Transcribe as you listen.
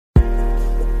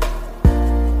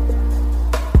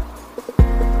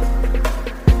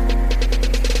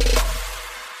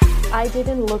I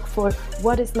didn't look for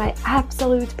what is my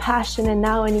absolute passion and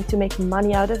now I need to make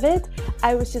money out of it.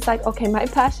 I was just like, okay, my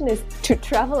passion is to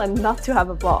travel and not to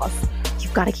have a boss.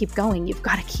 You've got to keep going. You've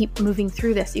got to keep moving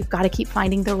through this. You've got to keep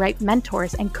finding the right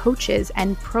mentors and coaches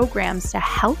and programs to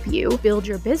help you build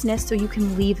your business so you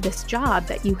can leave this job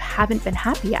that you haven't been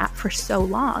happy at for so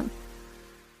long.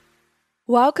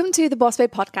 Welcome to the Boss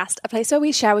Babe Podcast, a place where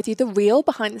we share with you the real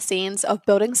behind the scenes of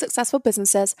building successful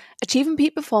businesses, achieving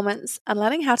peak performance, and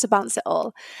learning how to balance it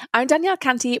all. I'm Danielle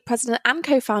Canty, president and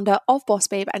co-founder of Boss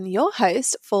Babe, and your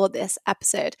host for this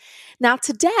episode. Now,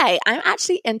 today, I'm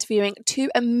actually interviewing two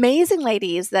amazing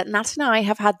ladies that Nat and I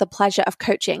have had the pleasure of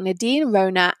coaching, Nadine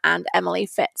Rona and Emily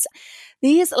Fitz.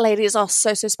 These ladies are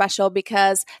so special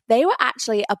because they were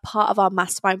actually a part of our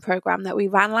mastermind program that we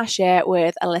ran last year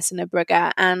with Alyssa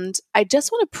Nabrugger. And I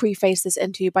just want to preface this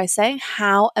interview by saying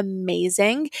how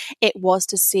amazing it was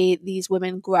to see these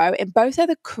women grow in both their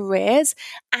careers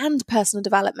and personal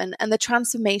development, and the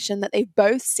transformation that they've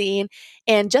both seen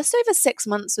in just over 6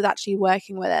 months with actually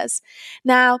working with us.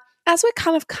 Now, as we're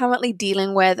kind of currently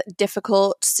dealing with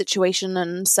difficult situation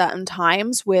and certain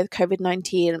times with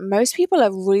COVID-19, most people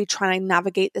are really trying to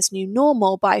navigate this new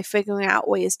normal by figuring out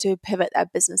ways to pivot their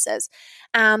businesses.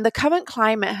 And the current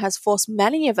climate has forced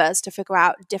many of us to figure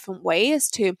out different ways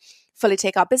to fully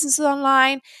take our businesses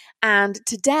online. And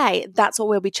today, that's what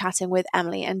we'll be chatting with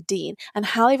Emily and Dean and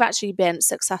how they've actually been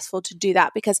successful to do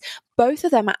that, because both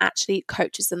of them are actually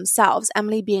coaches themselves,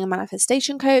 Emily being a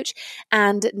manifestation coach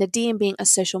and Nadine being a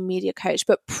social media coach.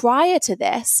 But prior to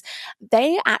this,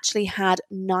 they actually had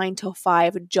 9 to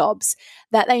 5 jobs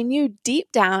that they knew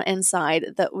deep down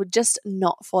inside that were just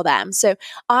not for them. So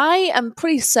I am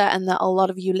pretty certain that a lot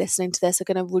of you listening to this are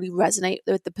going to really resonate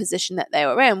with the position that they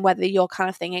were in, whether you're kind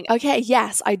of thinking, okay,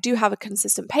 yes, I do have a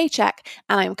consistent paycheck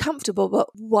and I'm comfortable, but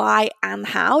why and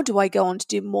how do I go on to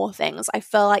do more things? I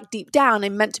feel like deep down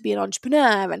I'm meant to be an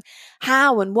entrepreneur, and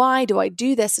how and why do I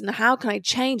do this, and how can I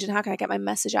change, and how can I get my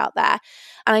message out there?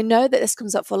 And I know that this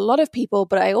comes up for a lot of people,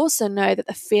 but I also know that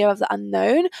the fear of the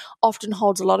unknown often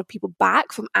holds a lot of people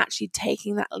back from actually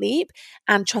taking that leap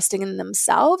and trusting in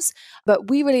themselves. But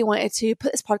we really wanted to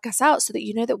put this podcast out so that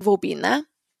you know that we've all been there.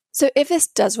 So if this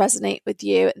does resonate with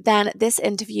you, then this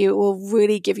interview will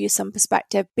really give you some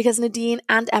perspective, because Nadine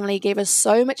and Emily gave us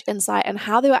so much insight on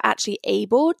how they were actually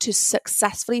able to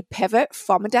successfully pivot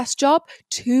from a desk job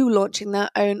to launching their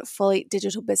own fully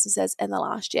digital businesses in the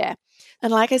last year.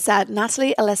 And like I said,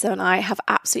 Natalie, Alyssa, and I have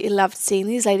absolutely loved seeing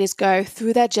these ladies go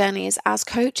through their journeys as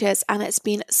coaches, and it's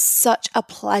been such a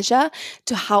pleasure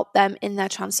to help them in their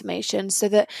transformation so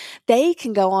that they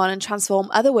can go on and transform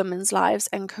other women's lives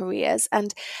and careers.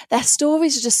 And their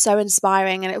stories are just so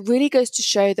inspiring, and it really goes to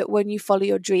show that when you follow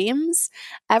your dreams,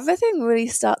 everything really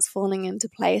starts falling into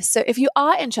place. So if you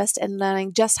are interested in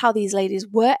learning just how these ladies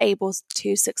were able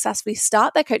to successfully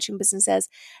start their coaching businesses,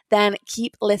 then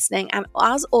keep listening. And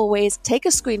as always, take a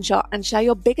screenshot and share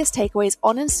your biggest takeaways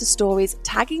on Insta stories,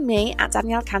 tagging me at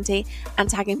Danielle Canty and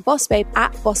tagging BossBabe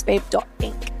at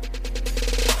bossbabe.inc.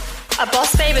 A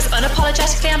boss babe is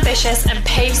unapologetically ambitious and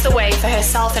paves the way for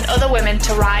herself and other women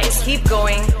to rise. Keep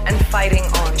going and fighting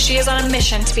on. She is on a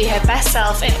mission to be her best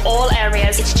self in all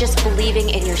areas. It's just believing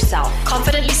in yourself.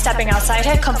 Confidently stepping outside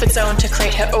her comfort zone to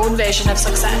create her own version of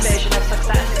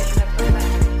success.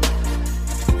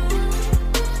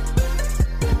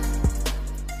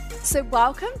 So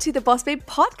welcome to the Boss Babe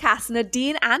Podcast,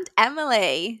 Nadine and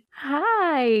Emily.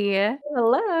 Hi.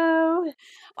 Hello.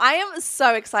 I am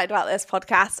so excited about this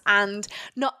podcast, and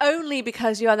not only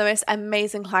because you are the most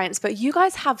amazing clients, but you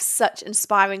guys have such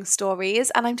inspiring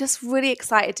stories, and I'm just really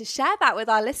excited to share that with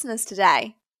our listeners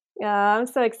today. Yeah, I'm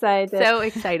so excited. So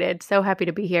excited. So happy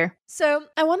to be here. So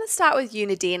I want to start with you,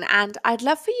 Nadine, and I'd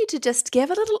love for you to just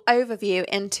give a little overview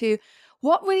into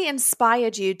what really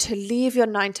inspired you to leave your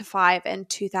 9 to 5 in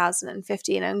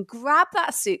 2015 and grab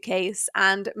that suitcase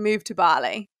and move to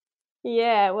Bali.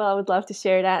 Yeah, well, I would love to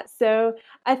share that. So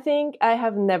I think I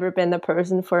have never been the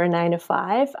person for a 9 to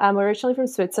 5. I'm originally from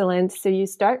Switzerland. So you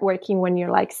start working when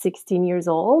you're like 16 years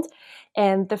old.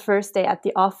 And the first day at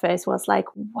the office was like,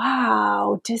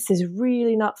 wow, this is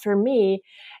really not for me.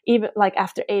 Even like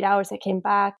after 8 hours, I came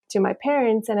back to my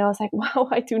parents and I was like, wow,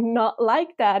 I do not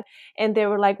like that. And they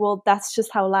were like, well, that's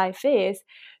just how life is.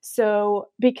 So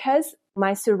because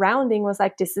my surrounding was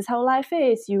like, this is how life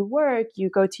is. You work, you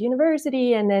go to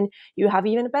university, and then you have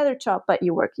even a better job, but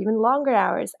you work even longer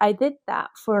hours. I did that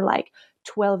for like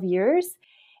 12 years.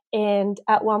 And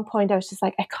at one point I was just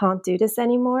like, I can't do this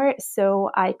anymore. So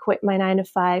I quit my 9 to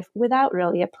 5 without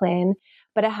really a plan,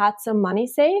 but I had some money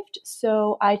saved.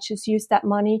 So I just used that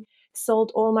money,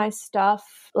 sold all my stuff,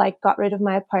 like got rid of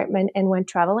my apartment and went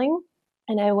traveling.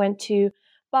 And I went to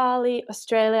Bali,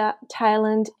 Australia,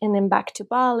 Thailand, and then back to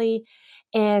Bali.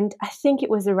 And I think it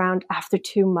was around after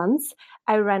 2 months,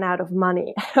 I ran out of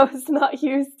money. I was not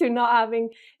used to not having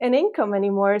an income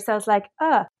anymore. So I was like,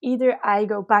 either I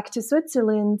go back to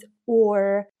Switzerland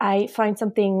or I find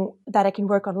something that I can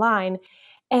work online.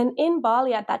 And in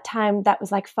Bali at that time, that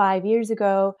was like 5 years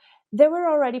ago, there were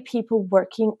already people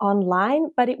working online,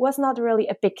 but it was not really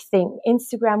a big thing.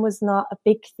 Instagram was not a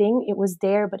big thing. It was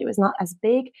there, but it was not as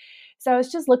big. So I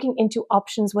was just looking into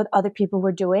options, what other people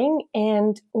were doing.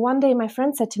 And one day my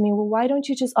friend said to me, well, why don't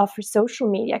you just offer social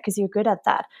media? Because you're good at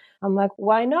that. I'm like,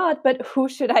 why not? But who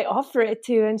should I offer it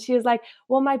to? And she was like,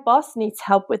 well, my boss needs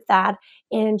help with that.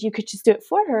 And you could just do it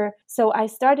for her. So I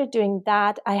started doing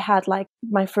that. I had like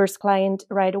my first client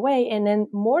right away. And then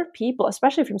more people,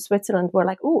 especially from Switzerland, were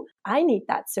like, oh, I need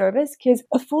that service, because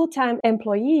a full-time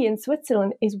employee in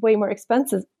Switzerland is way more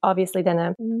expensive, obviously, than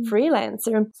a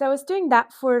freelancer. So I was doing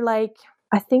that for like,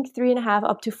 I think 3.5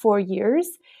 up to 4 years.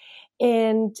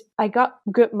 And I got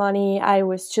good money. I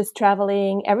was just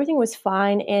traveling. Everything was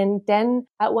fine. And then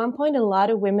at one point, a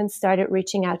lot of women started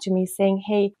reaching out to me saying,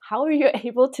 hey, how are you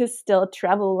able to still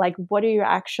travel? Like, what do you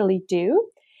actually do?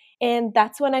 And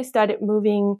that's when I started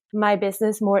moving my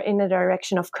business more in the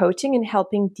direction of coaching and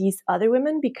helping these other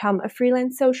women become a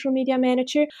freelance social media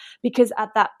manager. Because at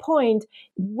that point,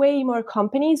 way more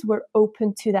companies were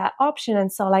open to that option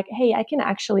and saw like, hey, I can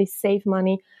actually save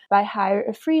money by hire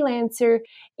a freelancer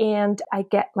and I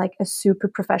get like a super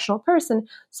professional person.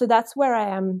 So that's where I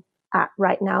am at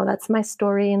right now. That's my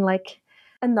story in like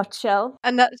a nutshell.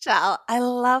 A nutshell. I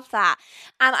love that.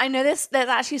 And I know there's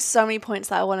actually so many points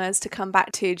that I want us to come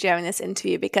back to during this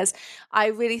interview, because I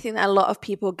really think that a lot of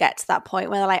people get to that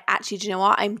point where they're like, actually, do you know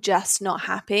what? I'm just not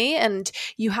happy. And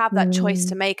you have that choice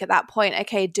to make at that point.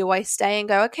 Okay, do I stay and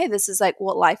go, okay, this is like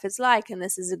what life is like. And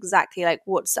this is exactly like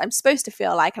what I'm supposed to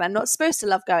feel like. And I'm not supposed to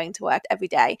love going to work every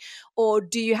day. Or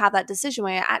do you have that decision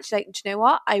where you're actually like, do you know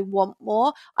what? I want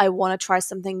more. I want to try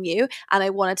something new. And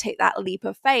I want to take that leap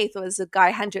of faith, or as a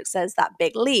guy Hendricks says, that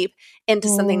big leap into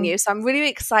something new. So I'm really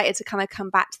excited to kind of come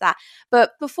back to that.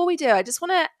 But before we do, I just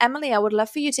want to, Emily, I would love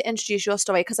for you to introduce your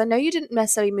story, because I know you didn't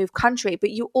necessarily move country, but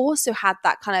you also had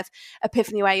that kind of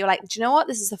epiphany where you're like, do you know what?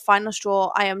 This is the final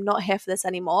straw. I am not here for this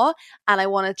anymore and I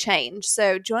want to change.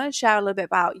 So do you want to share a little bit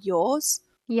about yours?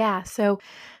 Yeah. So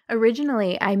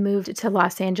originally I moved to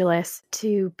Los Angeles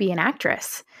to be an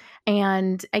actress.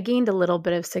 And I gained a little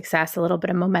bit of success, a little bit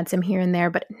of momentum here and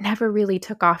there, but it never really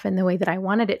took off in the way that I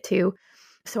wanted it to.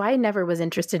 So I never was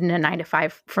interested in a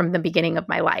 9-to-5 from the beginning of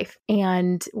my life.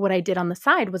 And what I did on the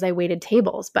side was I waited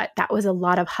tables, but that was a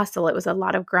lot of hustle. It was a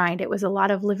lot of grind. It was a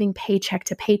lot of living paycheck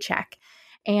to paycheck.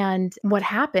 And what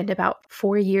happened about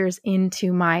 4 years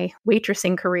into my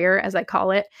waitressing career, as I call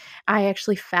it, I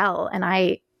actually fell and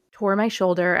I tore my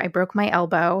shoulder. I broke my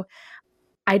elbow.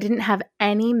 I didn't have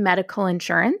any medical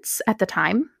insurance at the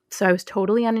time, so I was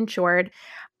totally uninsured.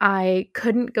 I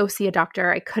couldn't go see a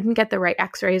doctor. I couldn't get the right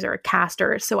x-rays or a cast.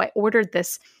 So I ordered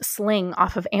this sling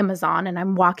off of Amazon, and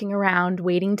I'm walking around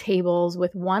waiting tables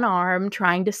with one arm,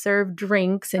 trying to serve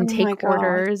drinks and take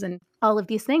orders and all of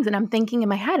these things. And I'm thinking in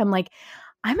my head, I'm like,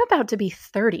 I'm about to be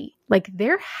 30. Like,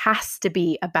 there has to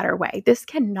be a better way. This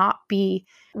cannot be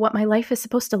what my life is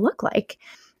supposed to look like.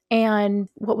 And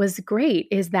what was great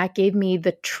is that gave me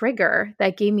the trigger,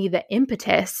 that gave me the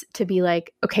impetus to be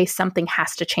like, okay, something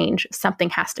has to change, something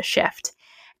has to shift.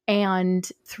 And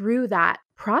through that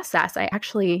process, I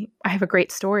have a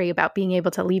great story about being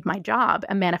able to leave my job,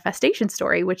 a manifestation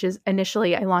story, which is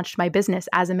initially I launched my business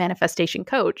as a manifestation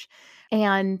coach.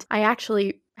 And I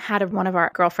actually had one of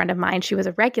our girlfriend of mine, she was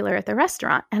a regular at the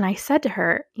restaurant. And I said to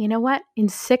her, you know what? In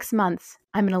 6 months,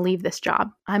 I'm going to leave this job.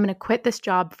 I'm going to quit this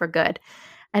job for good.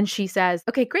 And she says,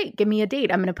 okay, great. Give me a date.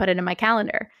 I'm going to put it in my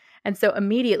calendar. And so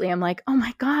immediately I'm like, oh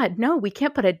my God, no, we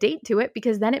can't put a date to it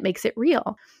because then it makes it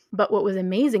real. But what was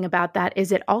amazing about that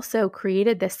is it also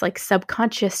created this like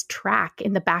subconscious track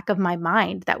in the back of my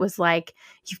mind that was like,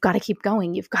 you've got to keep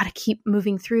going. You've got to keep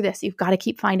moving through this. You've got to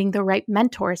keep finding the right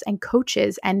mentors and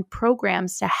coaches and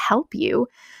programs to help you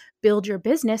build your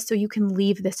business so you can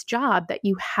leave this job that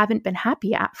you haven't been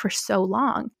happy at for so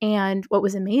long. And what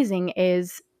was amazing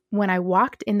is when I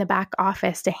walked in the back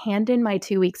office to hand in my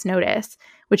 2 weeks notice,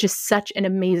 which is such an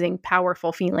amazing,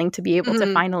 powerful feeling to be able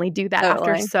to finally do that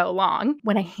after so long.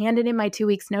 When I handed in my 2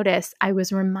 weeks notice, I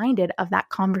was reminded of that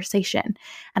conversation.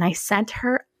 And I sent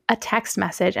her a text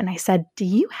message and I said, do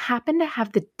you happen to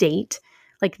have the date,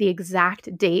 like the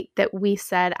exact date that we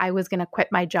said I was going to quit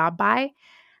my job by?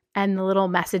 And the little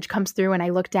message comes through and I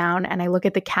look down and I look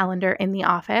at the calendar in the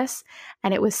office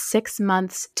and it was 6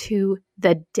 months to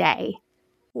the day.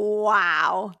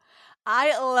 Wow.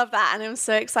 I love that. And I'm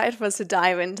so excited for us to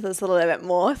dive into this a little bit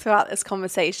more throughout this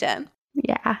conversation.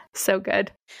 Yeah, so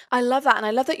good. I love that. And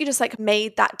I love that you just like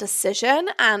made that decision.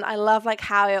 And I love like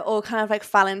how it all kind of like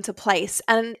fell into place.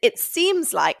 And it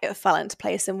seems like it fell into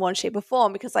place in one shape or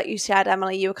form because like you shared,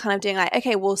 Emily, you were kind of doing like,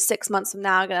 okay, well, 6 months from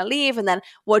now I'm going to leave. And then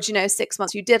what do you know, 6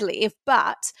 months you did leave.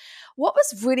 But what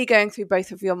was really going through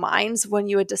both of your minds when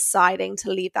you were deciding to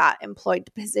leave that employed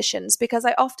positions? Because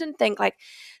I often think like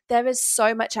there is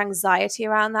so much anxiety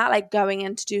around that, like going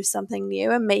in to do something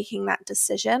new and making that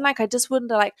decision. Like, I just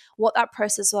wonder like what that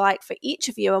process was like for each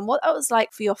of you and what that was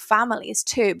like for your families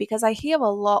too, because I hear a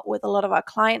lot with a lot of our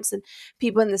clients and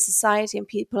people in the society and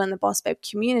people in the Boss Babe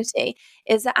community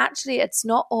is that actually it's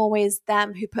not always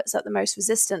them who puts up the most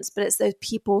resistance, but it's those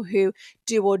people who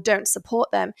do or don't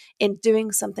support them in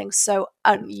doing something so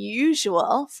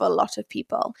unusual for a lot of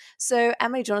people. So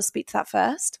Emily, do you want to speak to that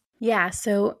first? Yeah,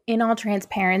 so in all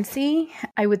transparency,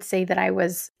 I would say that I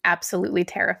was absolutely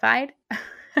terrified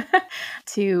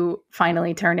to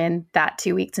finally turn in that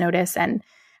 2 weeks notice and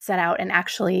set out and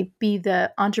actually be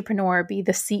the entrepreneur, be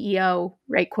the CEO,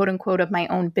 right, quote unquote, of my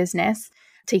own business,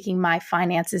 taking my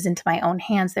finances into my own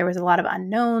hands. There was a lot of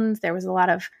unknowns. There was a lot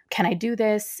of, can I do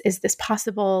this? Is this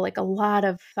possible? Like a lot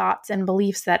of thoughts and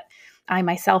beliefs that I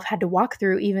myself had to walk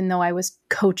through, even though I was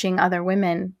coaching other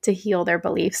women to heal their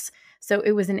beliefs. So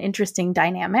it was an interesting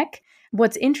dynamic.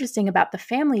 What's interesting about the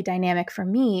family dynamic for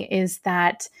me is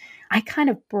that I kind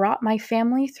of brought my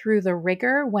family through the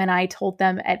rigor when I told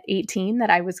them at 18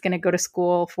 that I was going to go to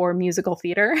school for musical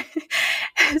theater.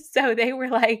 So they were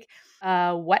like,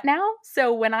 what now?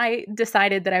 So when I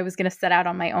decided that I was going to set out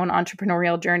on my own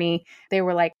entrepreneurial journey, they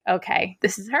were like, okay,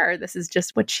 this is her. This is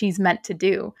just what she's meant to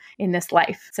do in this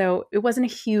life. So it wasn't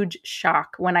a huge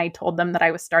shock when I told them that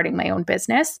I was starting my own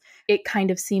business. It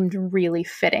kind of seemed really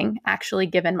fitting, actually,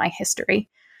 given my history.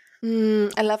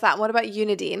 I love that. What about you,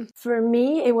 Nadine? For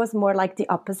me, it was more like the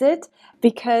opposite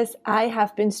because I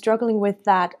have been struggling with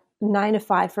that 9 to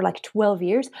 5 for like 12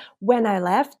 years. When I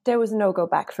left, there was no go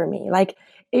back for me. Like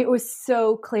it was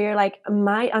so clear, like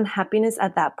my unhappiness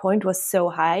at that point was so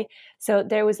high. So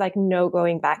there was like no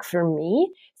going back for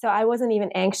me. So I wasn't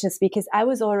even anxious because I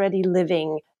was already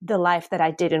living the life that I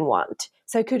didn't want.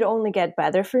 So it could only get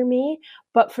better for me.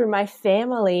 But for my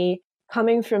family,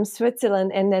 coming from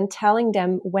Switzerland and then telling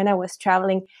them when I was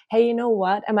traveling, hey, you know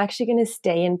what? I'm actually going to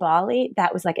stay in Bali.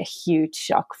 That was like a huge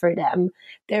shock for them.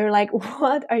 They were like,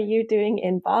 what are you doing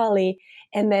in Bali?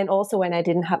 And then also when I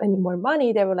didn't have any more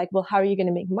money, they were like, well, how are you going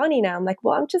to make money now? I'm like,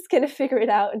 well, I'm just going to figure it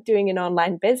out and doing an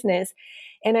online business.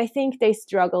 And I think they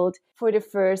struggled for the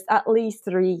first at least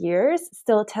 3 years,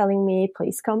 still telling me,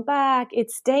 please come back.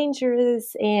 It's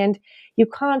dangerous and you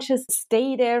can't just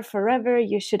stay there forever.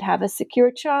 You should have a secure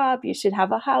job. You should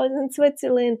have a house in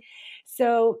Switzerland.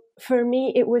 So for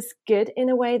me, it was good in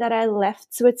a way that I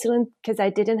left Switzerland because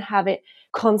I didn't have it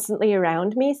constantly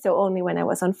around me. So only when I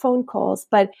was on phone calls.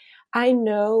 But I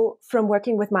know from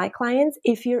working with my clients,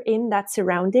 if you're in that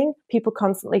surrounding, people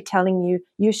constantly telling you,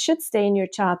 you should stay in your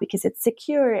job because it's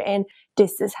secure and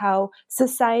this is how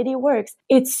society works.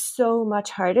 It's so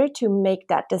much harder to make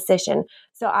that decision.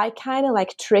 So I kind of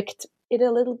like tricked it a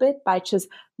little bit by just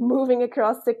moving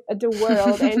across the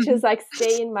world and just like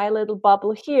stay in my little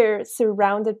bubble here,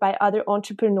 surrounded by other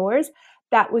entrepreneurs.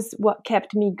 That was what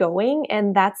kept me going.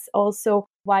 And that's also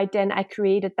why then I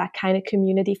created that kind of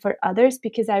community for others,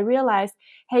 because I realized,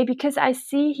 hey, because I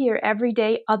see here every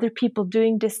day other people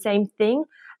doing the same thing,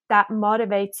 that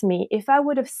motivates me. If I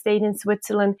would have stayed in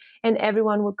Switzerland and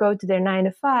everyone would go to their 9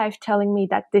 to 5 telling me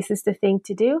that this is the thing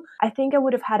to do, I think I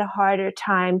would have had a harder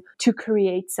time to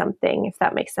create something, if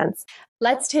that makes sense.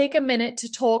 Let's take a minute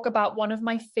to talk about one of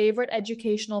my favorite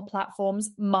educational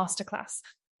platforms, Masterclass.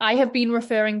 I have been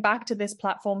referring back to this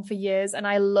platform for years, and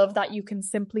I love that you can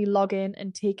simply log in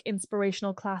and take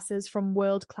inspirational classes from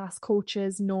world-class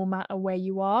coaches no matter where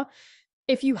you are.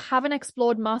 If you haven't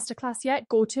explored Masterclass yet,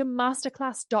 go to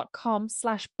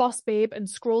masterclass.com/bossbabe and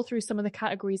scroll through some of the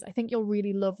categories. I think you'll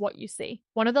really love what you see.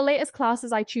 One of the latest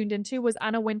classes I tuned into was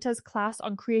Anna Winter's class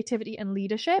on creativity and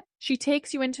leadership. She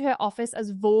takes you into her office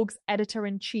as Vogue's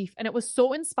editor-in-chief, and it was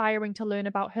so inspiring to learn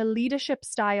about her leadership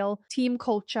style, team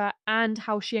culture, and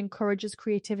how she encourages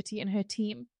creativity in her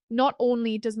team. Not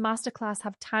only does Masterclass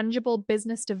have tangible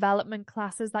business development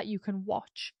classes that you can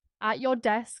watch at your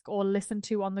desk or listen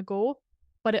to on the go,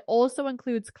 but it also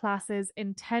includes classes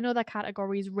in 10 other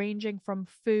categories ranging from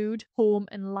food, home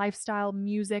and lifestyle,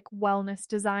 music, wellness,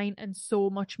 design, and so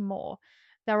much more.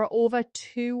 There are over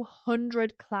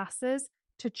 200 classes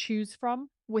to choose from,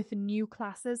 with new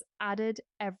classes added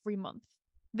every month.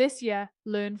 This year,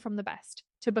 learn from the best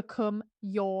to become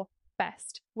your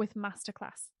best with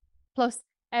Masterclass. Plus,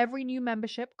 every new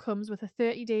membership comes with a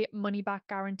 30-day money-back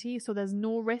guarantee, so there's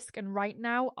no risk. And right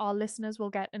now, our listeners will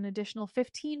get an additional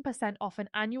 15% off an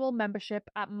annual membership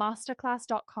at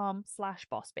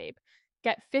masterclass.com/bossbabe.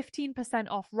 Get 15%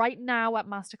 off right now at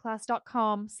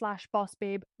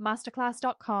masterclass.com/bossbabe,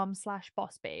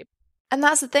 masterclass.com/bossbabe. And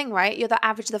that's the thing, right? You're the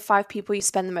average of the 5 people you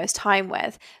spend the most time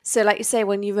with. So like you say,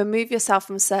 when you remove yourself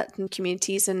from certain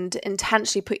communities and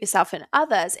intentionally put yourself in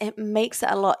others, it makes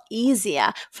it a lot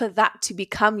easier for that to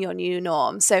become your new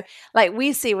norm. So like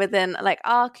we see within like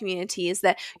our communities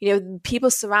that, people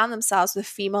surround themselves with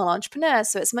female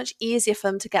entrepreneurs. So it's much easier for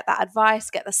them to get that advice,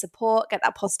 get the support, get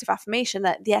that positive affirmation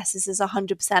that yes, this is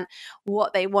 100%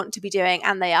 what they want to be doing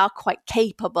and they are quite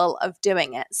capable of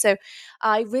doing it. So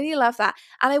I really love that.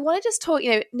 And I want to just talk,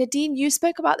 Nadine, you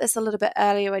spoke about this a little bit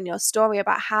earlier in your story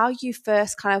about how you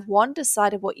first kind of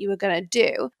decided what you were going to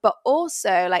do, but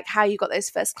also like how you got those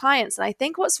first clients. And I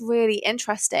think what's really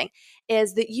interesting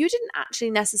is that you didn't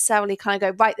actually necessarily kind of go,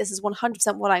 right, this is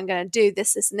 100% what I'm going to do.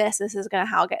 This is going to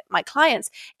how I get my clients.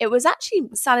 It was actually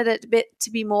sounded a bit to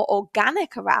be more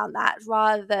organic around that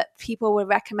rather that people were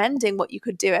recommending what you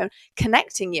could do and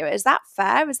connecting you. Is that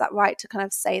fair? Is that right to kind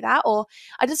of say that? Or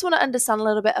I just want to understand a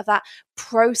little bit of that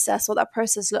process, what that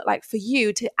process looked like for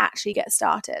you to actually get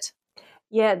started.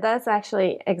 Yeah, that's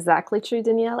actually exactly true,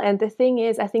 Danielle. And the thing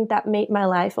is, I think that made my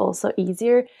life also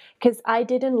easier because I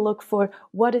didn't look for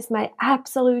what is my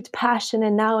absolute passion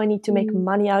and now I need to make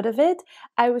money out of it.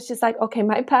 I was just like, okay,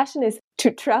 my passion is to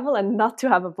travel and not to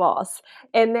have a boss.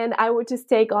 And then I would just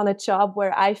take on a job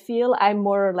where I feel I'm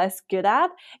more or less good at.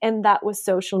 And that was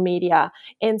social media.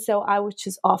 And so I was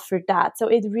just offered that. So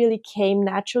it really came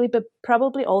naturally, but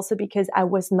probably also because I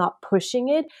was not pushing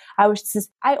it. I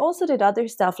also did other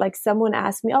stuff. Like someone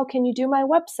asked me, oh, can you do my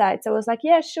website? So I was like,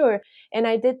 yeah, sure. And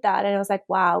I did that. And I was like,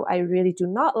 wow, I really do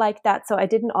not like that. So I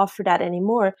didn't offer that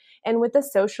anymore. And with the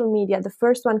social media, the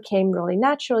first one came really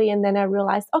naturally. And then I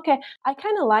realized, okay, I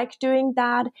kind of like doing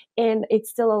that. And it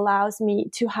still allows me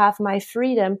to have my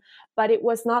freedom. But it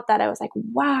was not that I was like,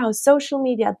 wow, social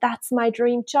media, that's my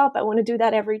dream job. I want to do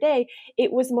that every day.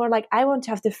 It was more like, I want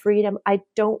to have the freedom. I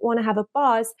don't want to have a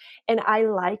boss. And I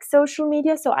like social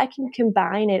media, so I can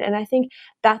combine it. And I think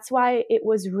that's why it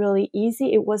was really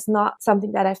easy. It was not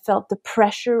something that I felt the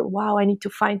pressure. Wow, I need to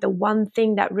find the one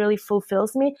thing that really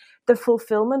fulfills me. The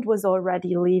fulfillment was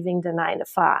already leaving the 9 to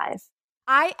 5.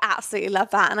 I absolutely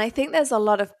love that. And I think there's a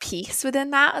lot of peace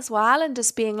within that as well. And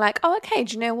just being like, oh, okay,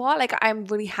 do you know what? Like, I'm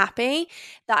really happy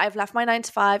that I've left my 9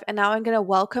 to 5 and now I'm going to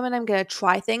welcome and I'm going to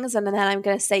try things. And then I'm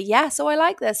going to say, yes, oh, I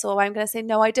like this. Or I'm going to say,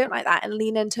 no, I don't like that, and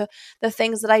lean into the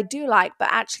things that I do like, but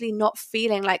actually not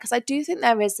feeling like, because I do think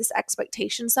there is this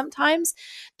expectation sometimes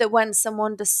that when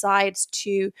someone decides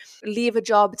to leave a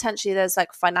job, potentially there's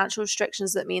like financial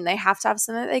restrictions that mean they have to have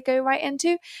something that they go right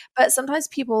into. But sometimes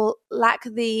people lack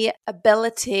the ability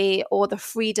or the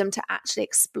freedom to actually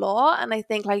explore. And I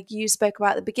think, like you spoke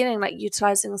about at the beginning, like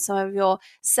utilizing some of your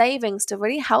savings to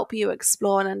really help you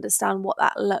explore and understand what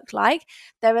that looked like.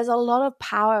 There is a lot of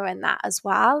power in that as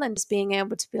well. And just being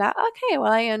able to be like, okay,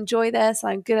 well, I enjoy this,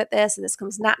 I'm good at this, and this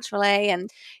comes naturally.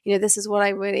 And, this is what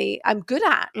I'm good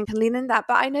at, and can lean in that.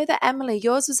 But I know that Emily,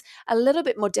 yours was a little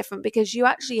bit more different because you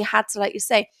actually had to, like you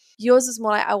say, yours was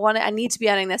more like, I need to be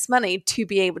earning this money to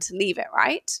be able to leave it,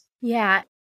 right? Yeah.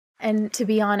 And to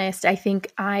be honest, I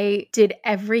think I did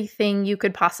everything you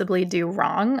could possibly do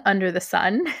wrong under the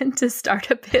sun to start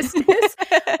a business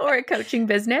or a coaching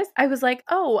business. I was like,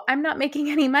 oh, I'm not making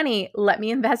any money. Let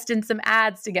me invest in some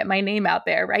ads to get my name out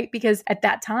there, right? Because at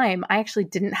that time, I actually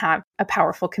didn't have a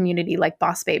powerful community like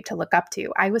Boss Babe to look up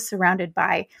to. I was surrounded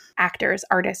by actors,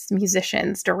 artists,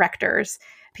 musicians, directors,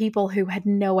 people who had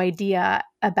no idea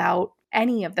about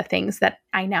any of the things that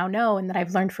I now know and that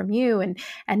I've learned from you and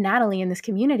Natalie in this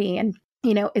community. And,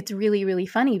 it's really, really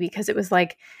funny because it was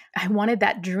like, I wanted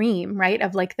that dream, right?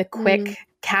 Of like the quick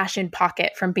cash in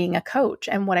pocket from being a coach.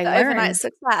 And what I learned— overnight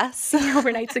success.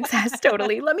 Overnight success,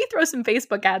 totally. Let me throw some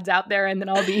Facebook ads out there and then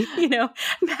I'll be,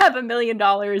 have $1 million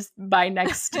by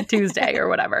next Tuesday or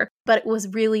whatever. But it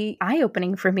was really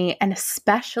eye-opening for me. And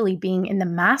especially being in the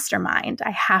mastermind,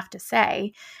 I have to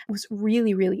say, it was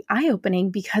really, really eye-opening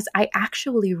because I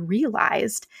actually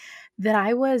realized that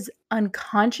I was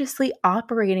unconsciously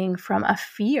operating from a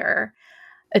fear,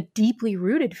 a deeply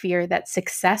rooted fear that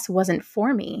success wasn't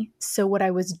for me. So what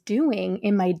I was doing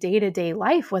in my day-to-day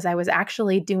life was I was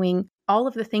actually doing all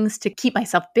of the things to keep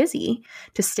myself busy,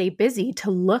 to stay busy, to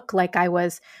look like I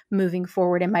was moving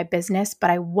forward in my business,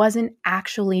 but I wasn't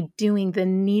actually doing the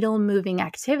needle-moving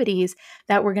activities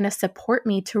that were going to support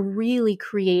me to really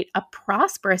create a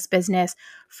prosperous business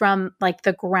from like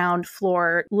the ground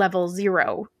floor, level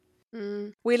 0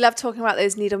 We love talking about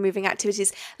those needle moving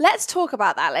activities. Let's talk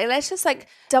about that. Let's just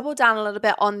double down a little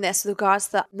bit on this with regards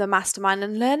to the mastermind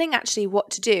and learning actually what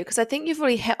to do. Because I think you've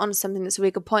really hit on something that's a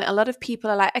really good point. A lot of people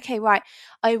are like, okay, right,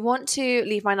 I want to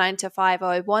leave my 9 to 5, or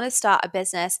I want to start a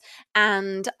business,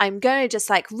 and I'm going to just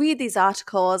read these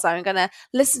articles. I'm going to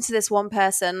listen to this one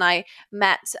person I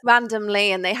met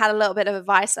randomly and they had a little bit of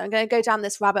advice. So I'm going to go down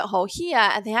this rabbit hole here.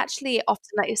 And they actually often,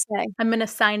 like you say, I'm going to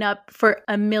sign up for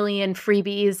 1 million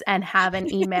freebies and have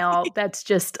an email that's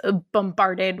just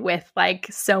bombarded with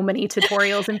so many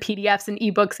tutorials and PDFs and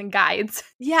ebooks and guides.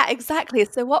 Yeah, exactly.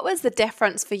 So what was the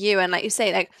difference for you? And like you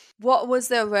say, what was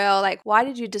the real, why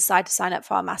did you decide to sign up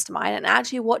for our mastermind? And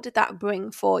actually, what did that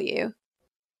bring for you?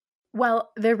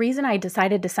 Well, the reason I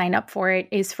decided to sign up for it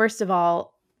is, first of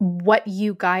all, what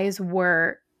you guys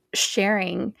were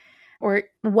sharing or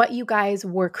what you guys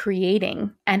were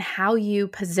creating and how you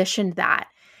positioned that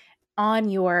on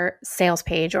your sales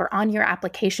page or on your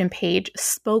application page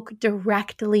spoke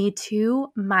directly to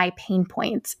my pain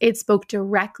points. It spoke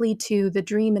directly to the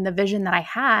dream and the vision that I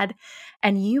had.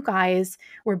 And you guys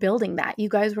were building that. You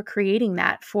guys were creating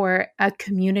that for a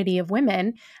community of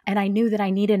women. And I knew that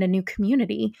I needed a new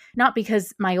community, not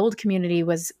because my old community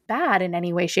was bad in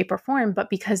any way, shape, or form, but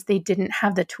because they didn't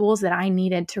have the tools that I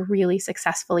needed to really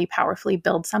successfully, powerfully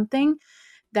build something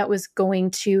that was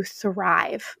going to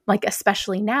thrive,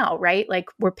 especially now, right?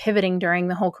 We're pivoting during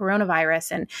the whole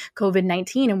coronavirus and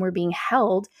COVID-19, and we're being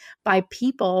held by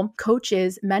people,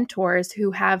 coaches, mentors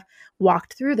who have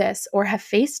walked through this or have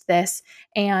faced this.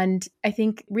 And I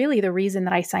think really the reason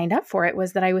that I signed up for it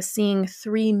was that I was seeing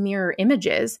 3 mirror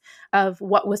images of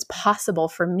what was possible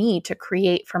for me to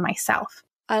create for myself.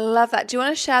 I love that. Do you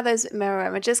want to share those mirror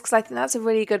images? Because I think that's a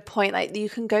really good point. You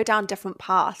can go down different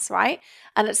paths, right?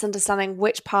 And it's understanding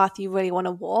which path you really want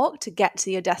to walk to get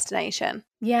to your destination.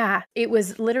 Yeah, it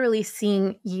was literally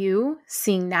seeing you,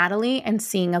 seeing Natalie, and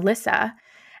seeing Alyssa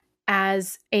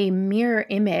as a mirror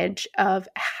image of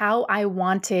how I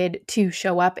wanted to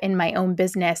show up in my own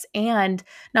business, and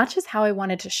not just how I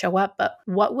wanted to show up, but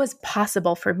what was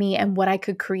possible for me and what I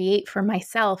could create for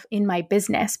myself in my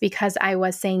business, because I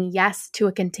was saying yes to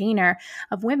a container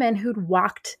of women who'd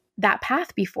walked that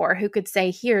path before, who could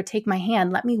say, here, take my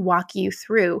hand, let me walk you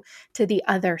through to the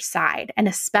other side. And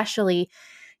especially,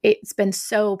 it's been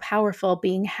so powerful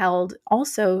being held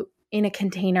also in a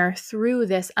container through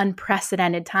this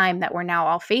unprecedented time that we're now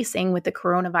all facing with the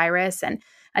coronavirus and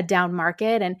a down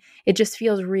market. And it just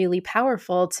feels really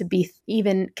powerful to be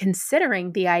even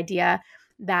considering the idea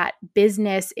that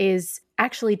business is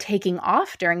actually taking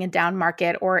off during a down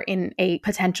market or in a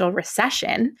potential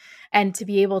recession, and to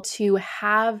be able to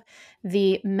have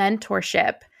the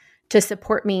mentorship to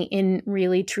support me in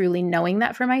really, truly knowing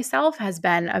that for myself has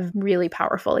been a really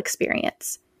powerful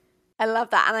experience. I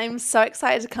love that. And I'm so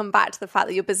excited to come back to the fact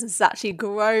that your business has actually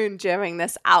grown during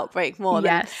this outbreak more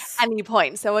than any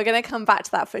point. So we're going to come back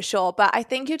to that for sure. But I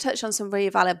think you touched on some really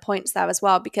valid points there as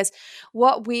well, because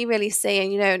what we really see,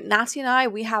 and, Natty and I,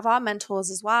 we have our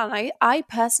mentors as well. And I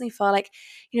personally feel like,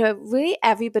 really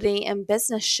everybody in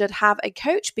business should have a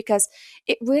coach, because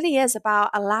it really is about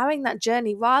allowing that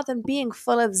journey rather than being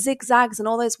full of zigzags and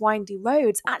all those windy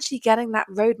roads, actually getting that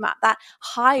roadmap, that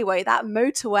highway, that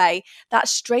motorway, that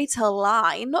straighter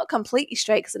line, not completely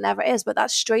straight because it never is, but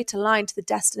that straighter line to the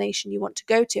destination you want to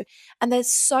go to. And there's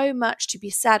so much to be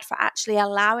said for actually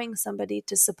allowing somebody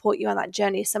to support you on that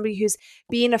journey, somebody who's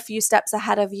been a few steps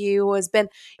ahead of you or has been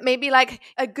maybe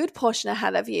a good portion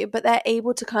ahead of you, but they're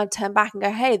able to kind of turn back and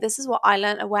go, hey, this is what I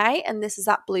learned away, and this is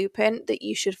that blueprint that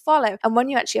you should follow. And when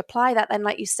you actually apply that, then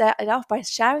you started off by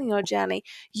sharing your journey,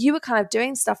 you were kind of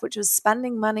doing stuff which was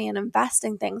spending money and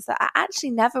investing things that are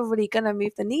actually never really going to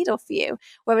move the needle for you.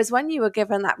 Whereas when you were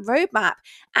given that roadmap,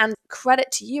 and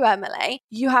credit to you, Emily,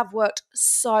 you have worked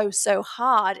so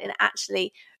hard in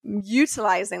actually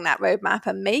utilizing that roadmap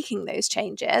and making those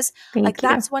changes.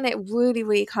 That's when it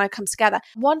really kind of comes together.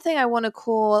 One thing I want to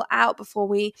call out before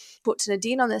we talk to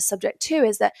Nadine on this subject too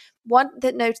is that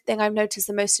thing I've noticed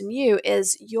the most in you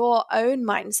is your own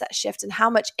mindset shift and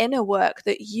how much inner work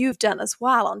that you've done as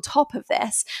well on top of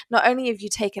this. Not only have you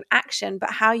taken action, but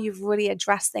how you've really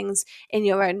addressed things in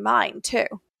your own mind too.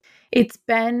 It's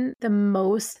been the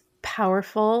most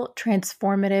powerful,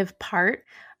 transformative part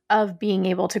of being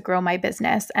able to grow my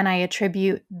business. And I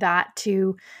attribute that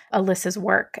to Alyssa's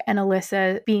work and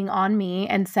Alyssa being on me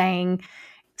and saying,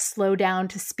 slow down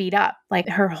to speed up,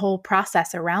 her whole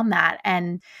process around that.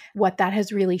 And what that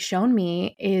has really shown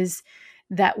me is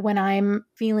that when I'm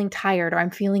feeling tired or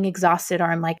I'm feeling exhausted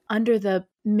or I'm under the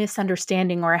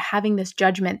misunderstanding or having this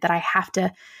judgment that I have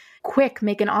to quick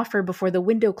make an offer before the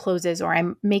window closes, or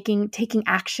I'm taking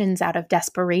actions out of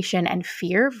desperation and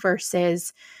fear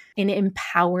versus an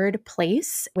empowered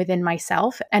place within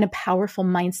myself and a powerful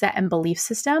mindset and belief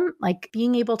system. Like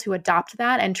being able to adopt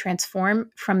that and transform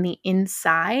from the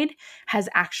inside has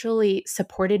actually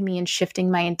supported me in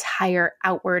shifting my entire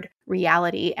outward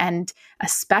reality. And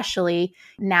especially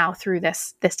now through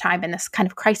this time and this kind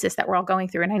of crisis that we're all going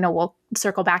through. And I know we'll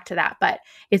circle back to that, but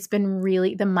it's been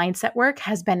really, the mindset work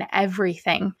has been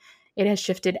everything. It has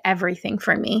shifted everything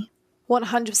for me.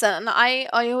 100%. And I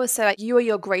always say, like, you are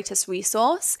your greatest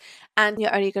resource, and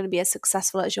you're only going to be as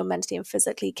successful as you're mentally and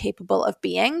physically capable of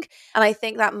being. And I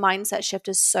think that mindset shift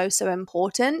is so, so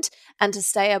important. And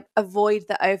to avoid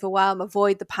the overwhelm,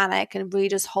 avoid the panic, and really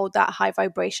just hold that high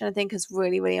vibration, I think is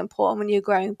really, really important when you're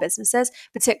growing businesses,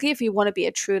 particularly if you want to be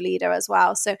a true leader as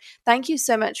well. So thank you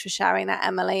so much for sharing that,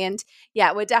 Emily. And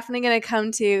yeah, we're definitely going to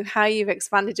come to how you've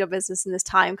expanded your business in this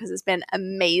time, because it's been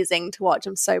amazing to watch.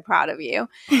 I'm so proud of you.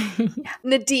 Yeah.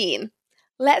 Nadine,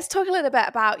 let's talk a little bit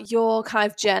about your kind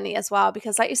of journey as well,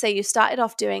 because like you say, you started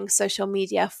off doing social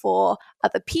media for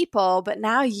other people, but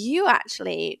now you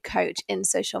actually coach in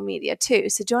social media too.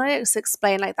 So do you want to just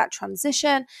explain like that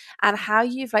transition and how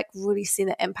you've like really seen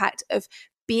the impact of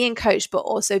being coached, but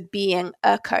also being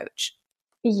a coach?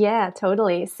 Yeah,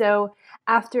 totally. So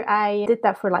after I did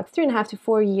that for like 3.5 to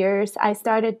 4 years, I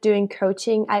started doing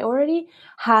coaching. I already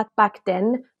had back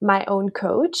then my own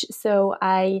coach.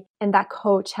 And that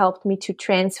coach helped me to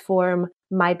transform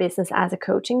my business as a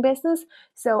coaching business.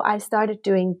 So I started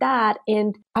doing that.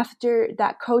 And after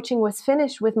that coaching was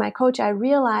finished with my coach, I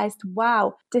realized,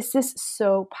 wow, this is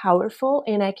so powerful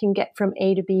and I can get from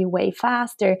A to B way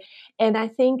faster. And I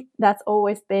think that's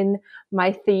always been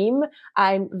my theme.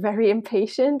 I'm very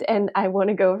impatient and I want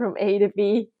to go from A to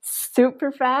B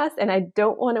super fast and I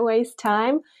don't want to waste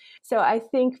time. So I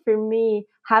think for me,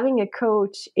 having a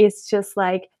coach is just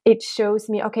like, it shows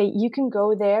me, okay, you can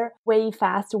go there way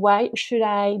faster. Why should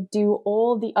I do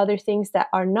all the other things that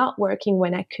are not working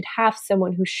when I could have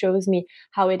someone who shows me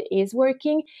how it is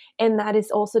working? And that is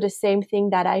also the same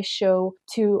thing that I show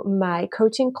to my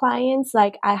coaching clients.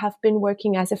 Like I have been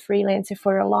working as a freelancer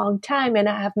for a long time and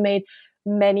I have made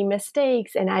many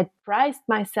mistakes and I priced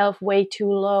myself way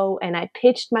too low and I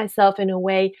pitched myself in a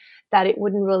way that it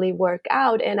wouldn't really work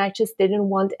out. And I just didn't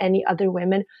want any other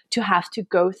women to have to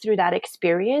go through that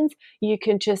experience. You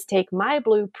can just take my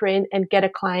blueprint and get a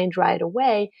client right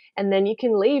away. And then you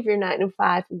can leave your 9 to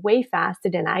 5 way faster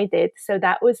than I did. So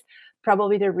that was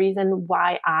probably the reason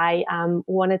why I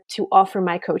wanted to offer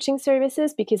my coaching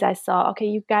services, because I saw, okay,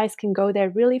 you guys can go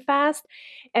there really fast.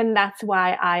 And that's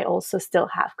why I also still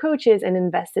have coaches and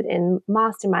invested in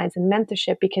masterminds and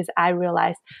mentorship, because I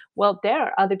realized, well, there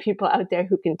are other people out there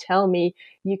who can tell me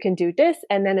you can do this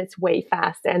and then it's way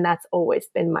faster. And that's always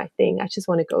been my thing. I just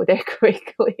want to go there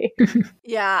quickly.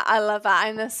 Yeah, I love that.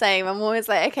 I'm the same. I'm always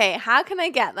like, okay, how can I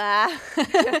get there?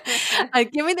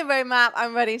 Like, give me the roadmap.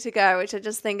 I'm ready to go, which I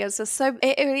just think is just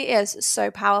it really is so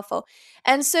powerful.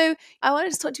 And so I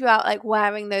wanted to talk to you about like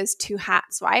wearing those two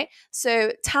hats, right?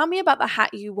 So tell me about the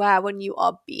hat you wear when you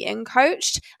are being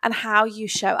coached and how you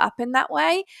show up in that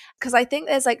way. Because I think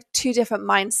there's like two different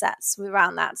mindsets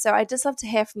around that. So I'd just love to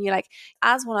hear from you, like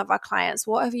as one of our clients,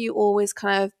 what have you always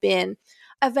kind of been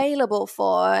available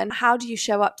for, and how do you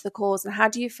show up to the calls, and how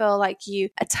do you feel like you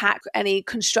attack any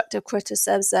constructive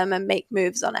criticism and make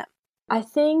moves on it? I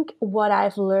think what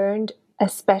I've learned,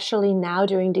 especially now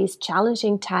during these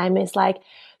challenging times, is like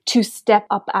to step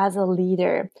up as a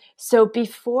leader. So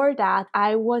before that,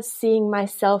 I was seeing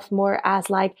myself more as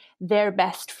like their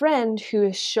best friend who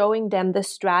is showing them the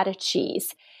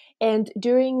strategies. And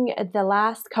during the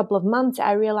last couple of months,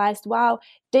 I realized, wow,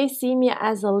 they see me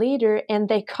as a leader and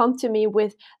they come to me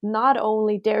with not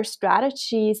only their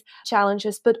strategies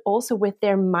challenges, but also with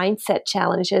their mindset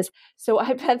challenges. So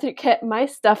I better get my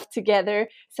stuff together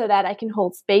so that I can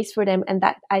hold space for them and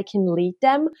that I can lead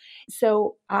them.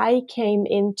 So I came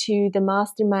into the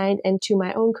mastermind and to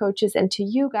my own coaches and to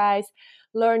you guys,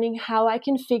 learning how I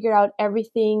can figure out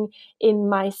everything in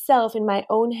myself, in my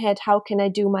own head. How can I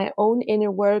do my own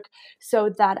inner work so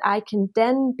that I can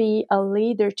then be a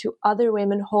leader to other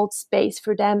women, hold space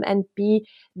for them and be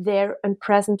there and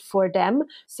present for them.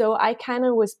 So I kind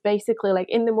of was basically like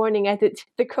in the morning, I did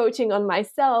the coaching on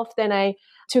myself. Then I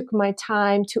took my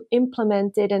time to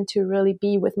implement it and to really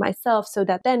be with myself, so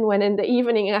that then when in the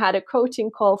evening I had a coaching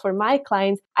call for my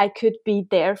clients, I could be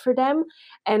there for them.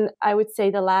 And I would say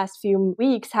the last few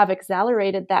weeks have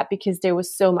accelerated that because there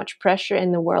was so much pressure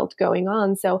in the world going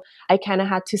on. So I kind of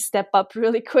had to step up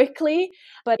really quickly.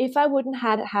 But if I wouldn't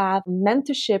have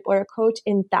mentorship or a coach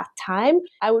in that time,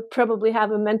 I would probably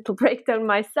have a mental breakdown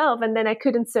myself, and then I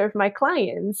couldn't serve my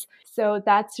clients. So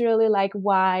that's really like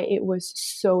why it was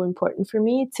so important for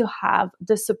me to have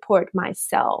the support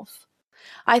myself.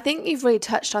 I think you've really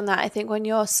touched on that. I think when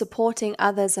you're supporting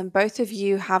others, and both of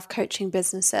you have coaching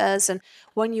businesses, and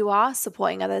when you are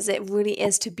supporting others, it really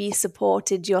is to be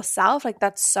supported yourself. Like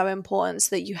that's so important,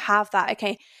 so that you have that.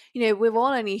 Okay, we're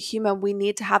all only human. We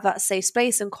need to have that safe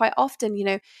space. And quite often,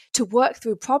 to work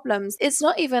through problems, it's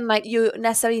not even like you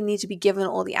necessarily need to be given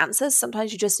all the answers.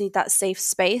 Sometimes you just need that safe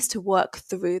space to work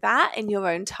through that in your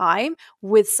own time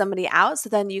with somebody else. So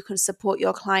then you can support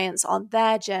your clients on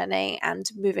their journey and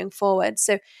moving forward.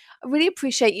 So I really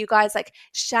appreciate you guys like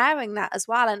sharing that as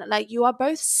well. And like you are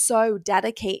both so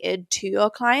dedicated to your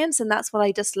clients. And that's what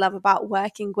I just love about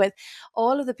working with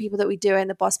all of the people that we do in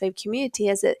the Boss Babe community,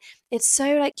 is it's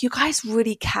so like you guys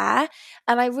really care.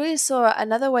 And I really saw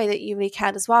another way that you really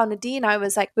cared as well. Nadine, I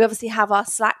was like, we obviously have our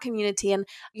Slack community. And,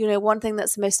 one thing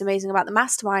that's most amazing about the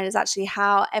mastermind is actually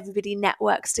how everybody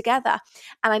networks together.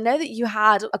 And I know that you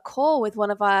had a call with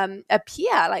one of a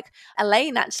peer, like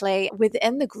Elaine, actually,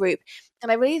 within the group.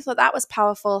 And I really thought that was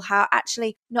powerful, how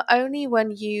actually not only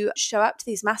when you show up to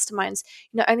these masterminds,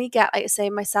 you not only get, like say,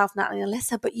 myself, Natalie and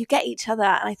Alyssa, but you get each other.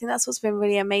 And I think that's what's been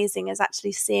really amazing, is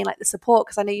actually seeing like the support,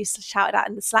 because I know you shouted out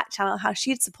in the Slack channel how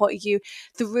she'd supported you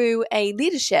through a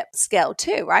leadership skill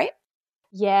too, right?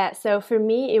 Yeah, so for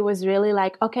me, it was really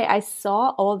like, okay, I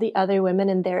saw all the other women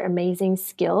and their amazing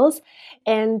skills.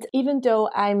 And even though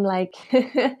I'm like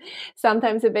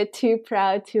sometimes a bit too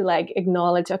proud to like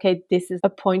acknowledge, okay, this is a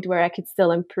point where I could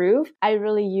still improve, I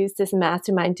really use this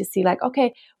mastermind to see like,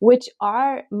 okay, which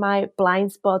are my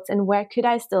blind spots and where could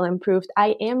I still improve?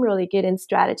 I am really good in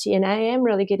strategy and I am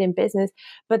really good in business,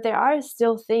 but there are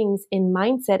still things in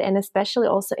mindset and especially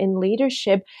also in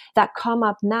leadership that come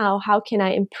up now. How can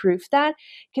I improve that?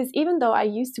 Because even though I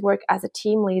used to work as a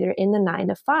team leader in the 9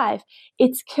 to 5,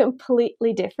 it's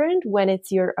completely different when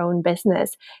it's your own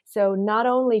business. So not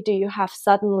only do you have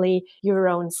suddenly your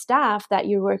own staff that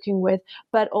you're working with,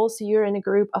 but also you're in a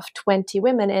group of 20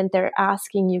 women and they're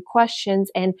asking you questions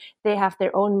and they have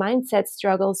their own mindset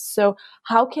struggles. So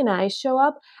how can I show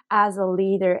up as a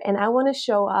leader? And I want to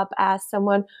show up as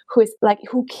someone who is like,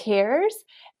 who cares,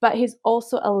 but he's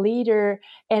also a leader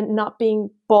and not being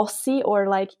bossy or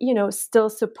like, still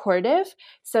supportive.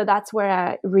 So that's where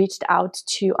I reached out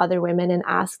to other women and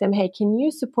asked them, hey, can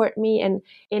you support me? And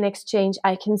in exchange,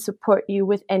 I can support you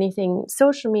with anything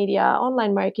social media,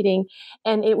 online marketing.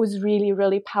 And it was really,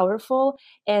 really powerful.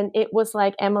 And it was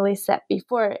like Emily said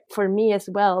before, for me as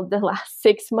well, the last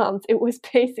 6 months, it was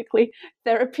basically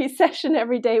therapy session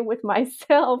every day with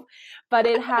myself. But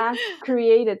it has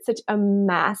created such a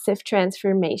massive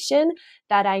transformation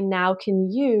that I now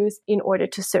can use in order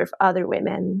to serve other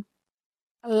women.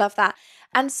 I love that.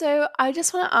 And so I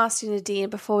just want to ask you, Nadine,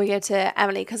 before we go to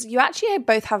Emily, because you actually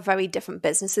both have very different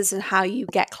businesses and how you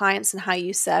get clients and how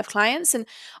you serve clients. And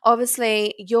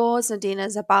obviously yours, Nadine,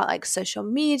 is about like social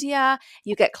media.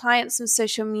 You get clients from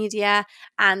social media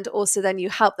and also then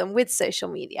you help them with social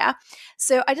media.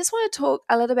 So I just want to talk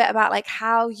a little bit about like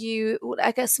how you,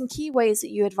 I guess some key ways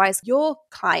that you advise your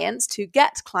clients to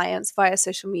get clients via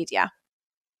social media.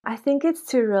 I think it's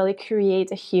to really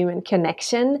create a human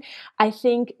connection. I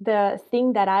think the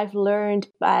thing that I've learned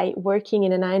by working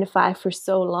in a 9 to 5 for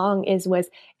so long was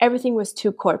everything was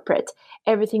too corporate.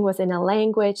 Everything was in a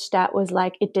language that was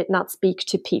like, it did not speak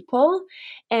to people.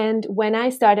 And when I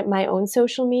started my own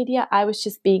social media, I was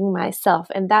just being myself.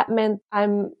 And that meant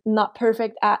I'm not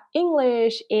perfect at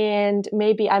English and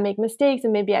maybe I make mistakes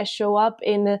and maybe I show up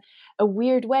in a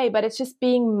weird way, but it's just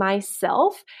being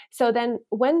myself. So then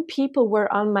when people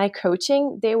were on my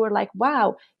coaching, they were like,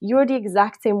 wow, you're the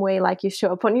exact same way like you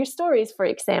show up on your stories, for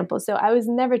example. So I was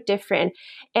never different.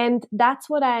 And that's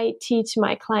what I teach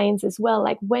my clients as well.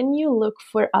 Like when you look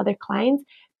for other clients,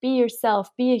 be yourself,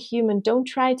 be a human. Don't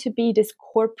try to be this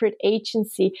corporate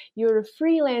agency. You're a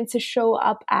freelancer, show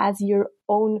up as your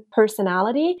own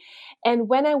personality. And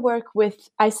when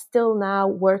I still now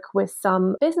work with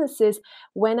some businesses,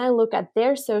 when I look at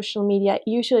their social media,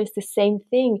 usually it's the same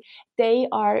thing. They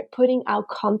are putting out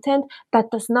content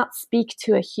that does not speak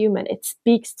to a human. It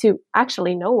speaks to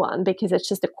actually no one because it's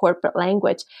just a corporate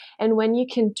language. And when you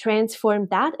can transform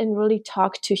that and really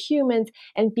talk to humans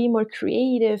and be more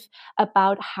creative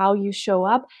about how you show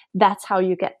up, that's how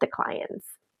you get the clients.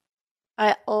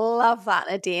 I love that,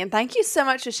 Nadine. Thank you so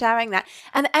much for sharing that.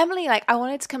 And Emily, I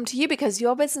wanted to come to you because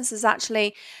your business has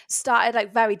actually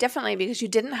started very differently because you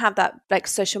didn't have that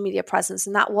social media presence,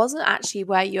 and that wasn't actually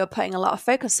where you were putting a lot of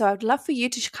focus. So I'd love for you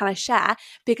to kind of share,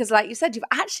 because like you said, you've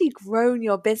actually grown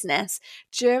your business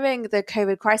during the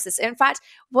COVID crisis. In fact,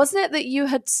 wasn't it that you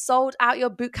had sold out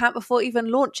your bootcamp before even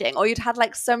launching, or you'd had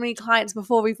so many clients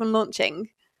before even launching?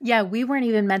 Yeah, we weren't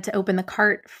even meant to open the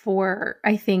cart for,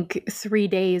 I think, 3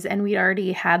 days, and we'd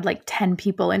already had 10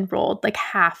 people enrolled.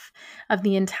 Half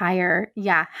the entire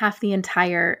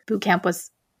bootcamp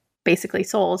was basically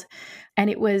sold.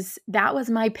 And that was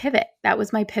my pivot. That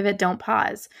was my pivot. Don't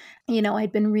pause.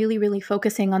 I'd been really, really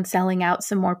focusing on selling out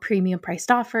some more premium priced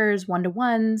offers,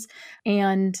 one-to-ones.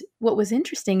 And what was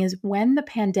interesting is when the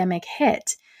pandemic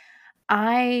hit,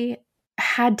 I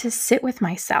had to sit with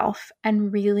myself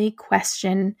and really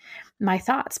question my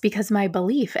thoughts, because my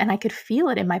belief, and I could feel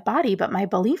it in my body, but my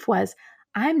belief was,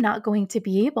 I'm not going to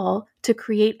be able to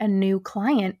create a new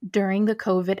client during the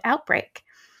COVID outbreak.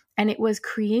 And it was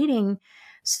creating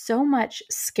so much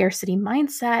scarcity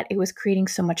mindset. It was creating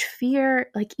so much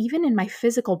fear. Even in my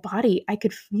physical body, I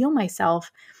could feel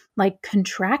myself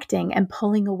contracting and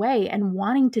pulling away and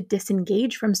wanting to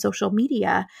disengage from social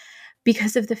media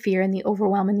because of the fear and the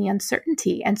overwhelm and the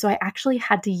uncertainty. And so I actually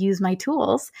had to use my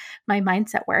tools, my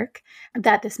mindset work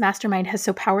that this mastermind has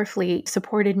so powerfully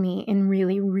supported me in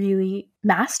really, really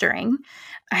mastering.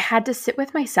 I had to sit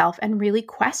with myself and really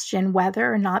question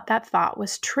whether or not that thought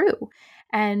was true.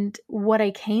 And what I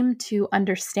came to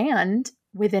understand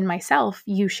within myself,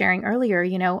 you sharing earlier,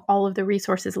 all of the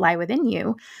resources lie within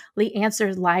you, the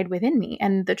answers lied within me.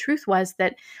 And the truth was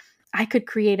that I could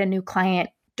create a new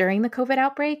client during the COVID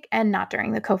outbreak and not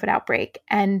during the COVID outbreak.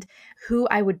 And who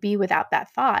I would be without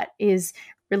that thought is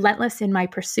relentless in my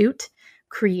pursuit,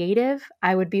 creative.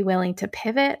 I would be willing to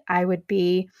pivot. I would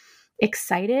be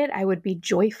excited. I would be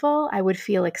joyful. I would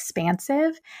feel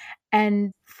expansive.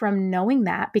 And from knowing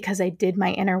that, because I did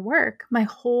my inner work, my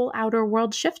whole outer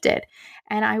world shifted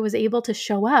and I was able to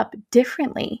show up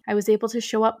differently. I was able to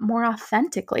show up more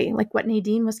authentically, like what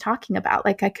Nadine was talking about.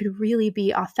 I could really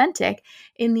be authentic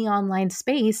in the online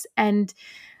space and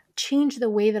change the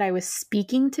way that I was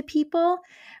speaking to people,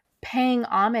 paying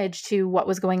homage to what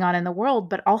was going on in the world,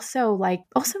 but also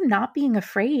not being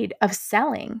afraid of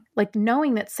selling,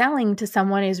 knowing that selling to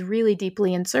someone is really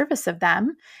deeply in service of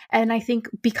them. And I think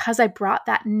because I brought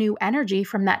that new energy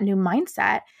from that new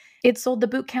mindset, it sold the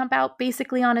bootcamp out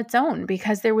basically on its own,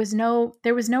 because there was no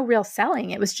real selling.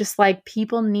 It was just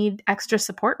people need extra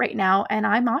support right now, and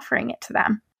I'm offering it to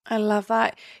them. I love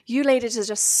that. You ladies are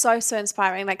just so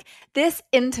inspiring. This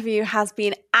interview has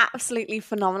been absolutely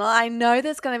phenomenal. I know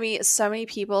there's going to be so many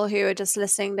people who are just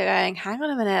listening, they're going, hang on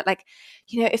a minute,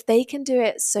 if they can do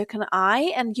it, so can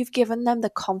I. And you've given them the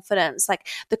confidence that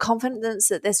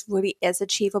this really is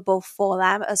achievable for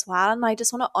them as well. And I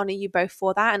just want to honor you both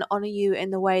for that, and honor you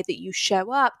in the way that you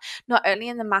show up, not only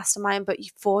in the mastermind, but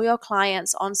for your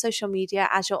clients on social media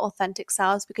as your authentic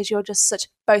selves, because you're just such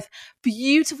both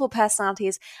beautiful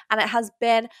personalities. And it has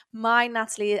been my,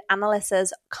 Natalie, and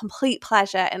Alyssa's complete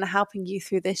pleasure in helping you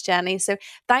through this journey. So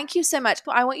thank you so much.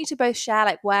 I want you to both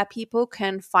share where people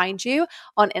can find you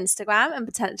on Instagram and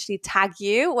potentially tag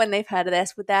you when they've heard of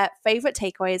this with their favorite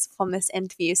takeaways from this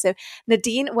interview. So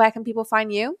Nadine, where can people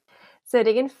find you? So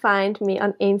they can find me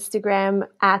on Instagram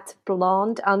at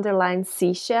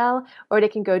blonde_seashell, or they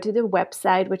can go to the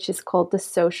website, which is called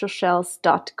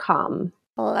thesocialshells.com.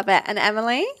 Love it. And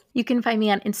Emily? You can find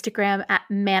me on Instagram at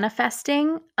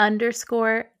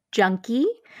manifesting_junkie,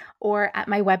 or at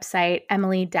my website,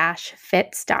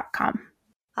 emily-fitz.com.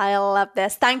 I love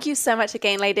this. Thank you so much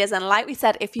again, ladies. And like we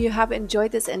said, if you have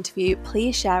enjoyed this interview,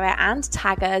 please share it and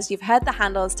tag us. You've heard the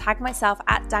handles. Tag myself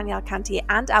at Danielle Canty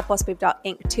and at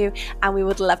bossbabe.inc too. And we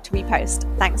would love to repost.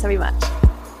 Thanks very much.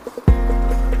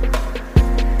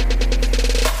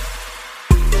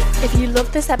 If you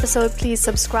loved this episode, please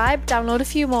subscribe, download a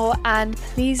few more, and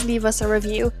please leave us a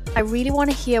review. I really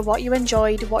want to hear what you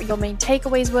enjoyed, what your main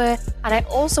takeaways were, and I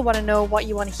also want to know what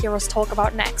you want to hear us talk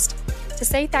about next. To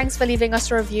say thanks for leaving us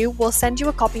a review, we'll send you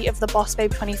a copy of the Boss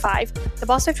Babe 25. The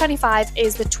Boss Babe 25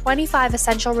 is the 25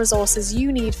 essential resources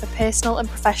you need for personal and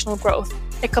professional growth.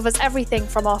 It covers everything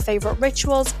from our favourite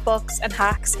rituals, books, and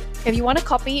hacks. If you want a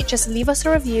copy, just leave us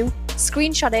a review,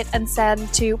 screenshot it, and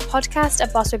send to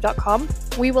podcast@bossbabe.com.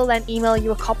 We will then email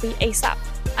you a copy ASAP.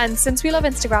 And since we love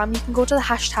Instagram, you can go to the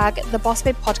hashtag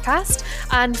 #TheBossBabePodcast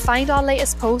and find our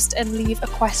latest post and leave a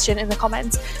question in the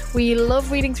comments. We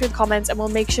love reading through the comments and we'll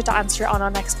make sure to answer it on our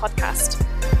next podcast.